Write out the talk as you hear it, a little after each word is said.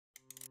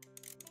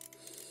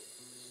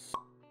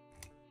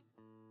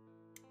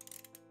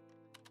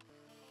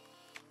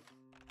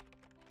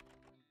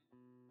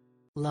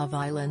Love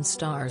Island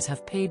stars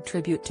have paid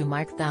tribute to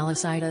Mike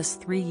Thalassitis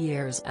 3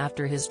 years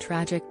after his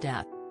tragic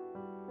death.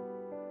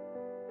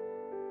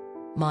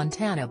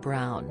 Montana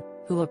Brown,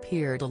 who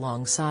appeared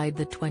alongside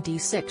the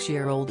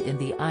 26-year-old in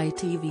the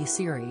ITV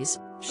series,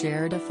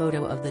 shared a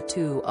photo of the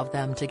two of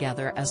them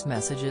together as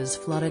messages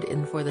flooded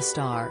in for the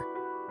star.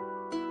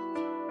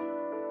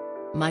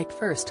 Mike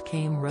first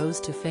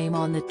rose to fame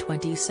on the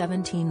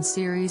 2017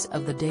 series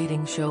of the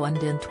dating show and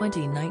in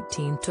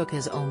 2019 took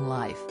his own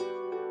life.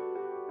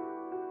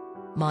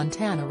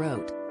 Montana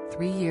wrote,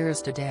 "3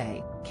 years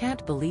today,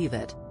 can't believe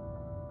it.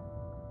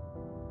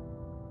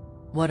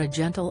 What a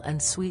gentle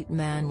and sweet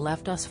man,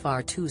 left us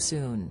far too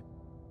soon.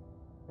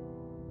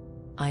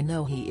 I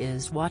know he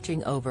is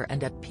watching over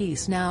and at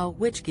peace now,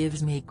 which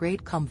gives me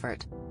great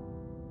comfort.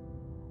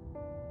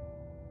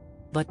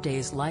 But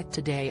days like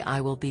today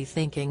I will be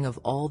thinking of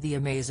all the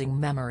amazing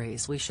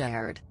memories we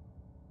shared."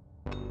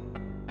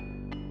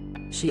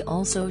 She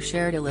also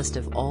shared a list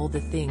of all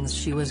the things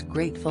she was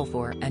grateful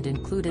for and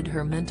included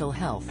her mental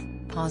health,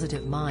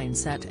 positive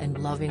mindset and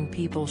loving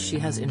people she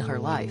has in her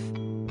life.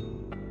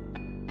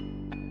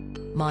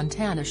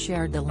 Montana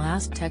shared the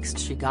last text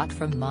she got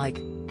from Mike,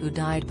 who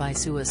died by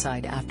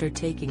suicide after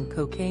taking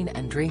cocaine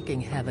and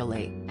drinking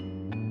heavily.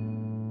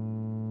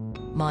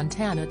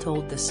 Montana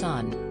told The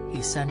Sun,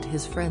 he sent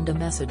his friend a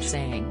message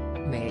saying,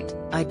 "Mate,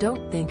 I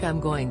don't think I'm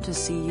going to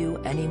see you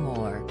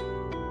anymore.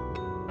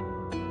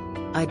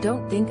 I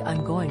don't think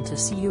I'm going to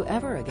see you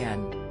ever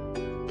again."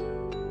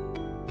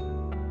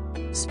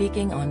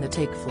 Speaking on the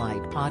Take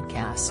Flight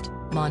podcast,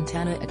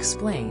 Montana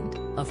explained,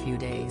 a few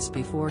days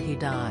before he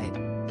died,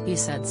 he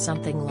said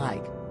something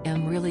like,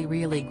 "I'm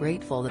really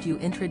grateful that you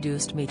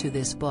introduced me to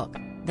this book,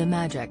 The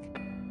Magic.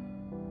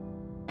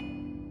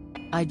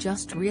 I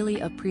just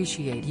really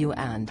appreciate you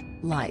and,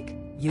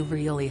 you've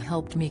really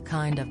helped me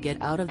kind of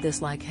get out of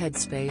this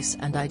headspace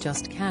and I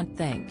just can't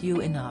thank you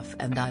enough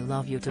and I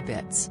love you to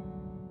bits."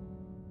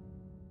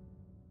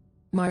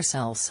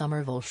 Marcel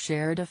Somerville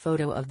shared a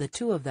photo of the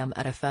two of them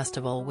at a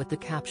festival with the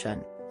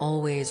caption,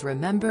 "Always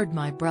remembered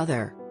my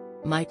brother."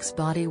 Mike's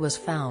body was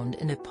found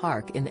in a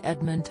park in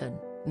Edmonton,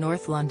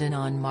 North London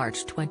on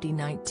March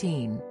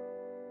 2019.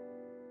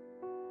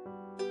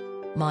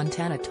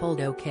 Montana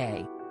told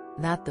OK!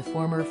 that the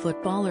former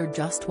footballer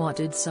just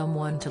wanted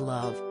someone to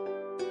love.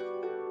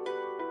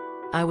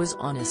 "I was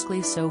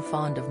honestly so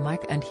fond of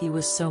Mike and he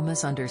was so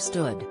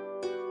misunderstood.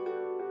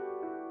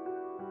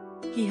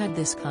 He had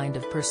this kind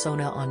of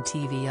persona on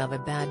TV of a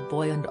bad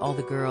boy and all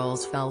the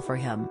girls fell for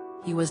him,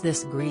 he was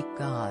this Greek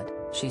god,"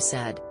 she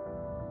said.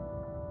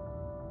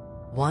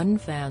 One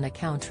fan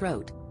account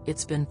wrote,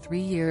 "It's been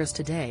 3 years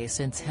today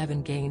since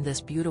heaven gained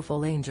this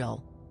beautiful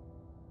angel.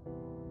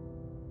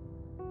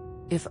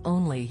 If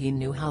only he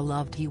knew how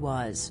loved he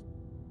was.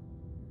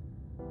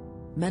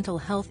 Mental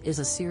health is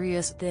a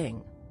serious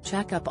thing,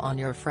 check up on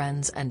your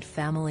friends and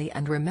family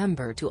and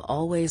remember to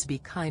always be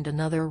kind."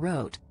 Another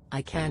wrote,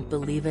 "I can't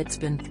believe it's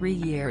been 3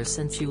 years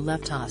since you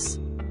left us."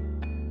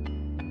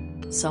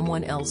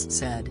 Someone else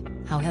said,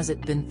 "How has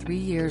it been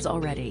 3 years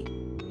already?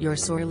 You're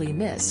sorely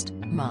missed,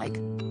 Mike."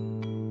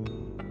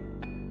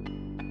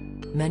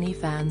 Many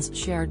fans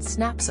shared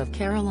snaps of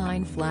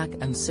Caroline Flack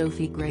and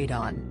Sophie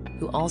Graydon,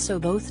 who also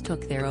both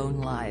took their own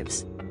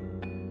lives.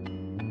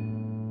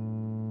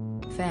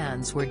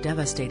 Fans were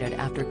devastated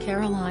after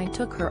Caroline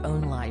took her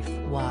own life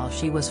while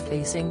she was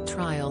facing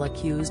trial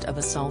accused of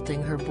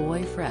assaulting her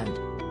boyfriend.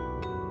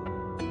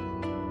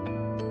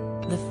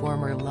 The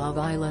former Love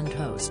Island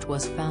host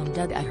was found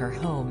dead at her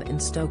home in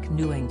Stoke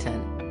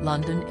Newington,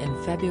 London in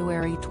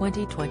February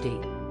 2020.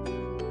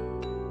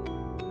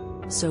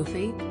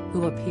 Sophie,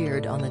 who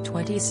appeared on the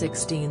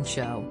 2016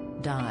 show,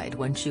 died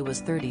when she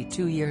was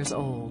 32 years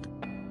old.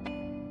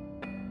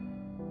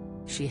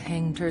 She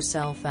hanged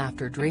herself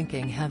after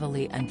drinking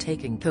heavily and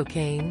taking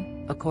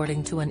cocaine,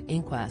 according to an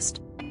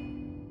inquest.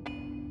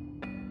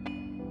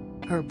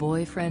 Her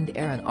boyfriend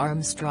Aaron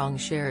Armstrong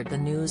shared the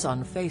news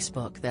on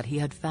Facebook that he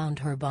had found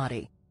her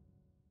body.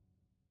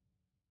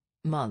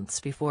 Months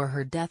before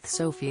her death,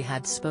 Sophie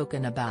had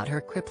spoken about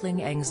her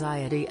crippling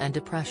anxiety and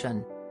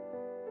depression.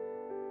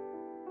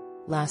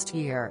 Last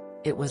year,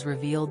 it was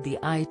revealed the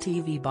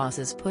ITV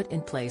bosses put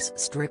in place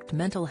strict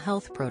mental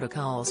health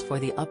protocols for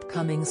the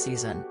upcoming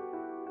season.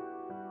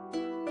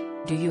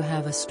 Do you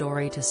have a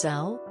story to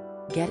sell?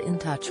 Get in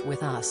touch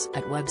with us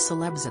at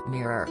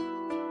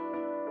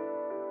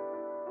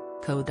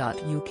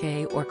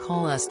webcelebs@mirror.co.uk or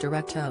call us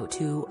direct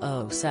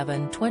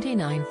 0207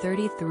 29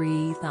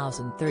 33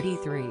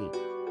 033.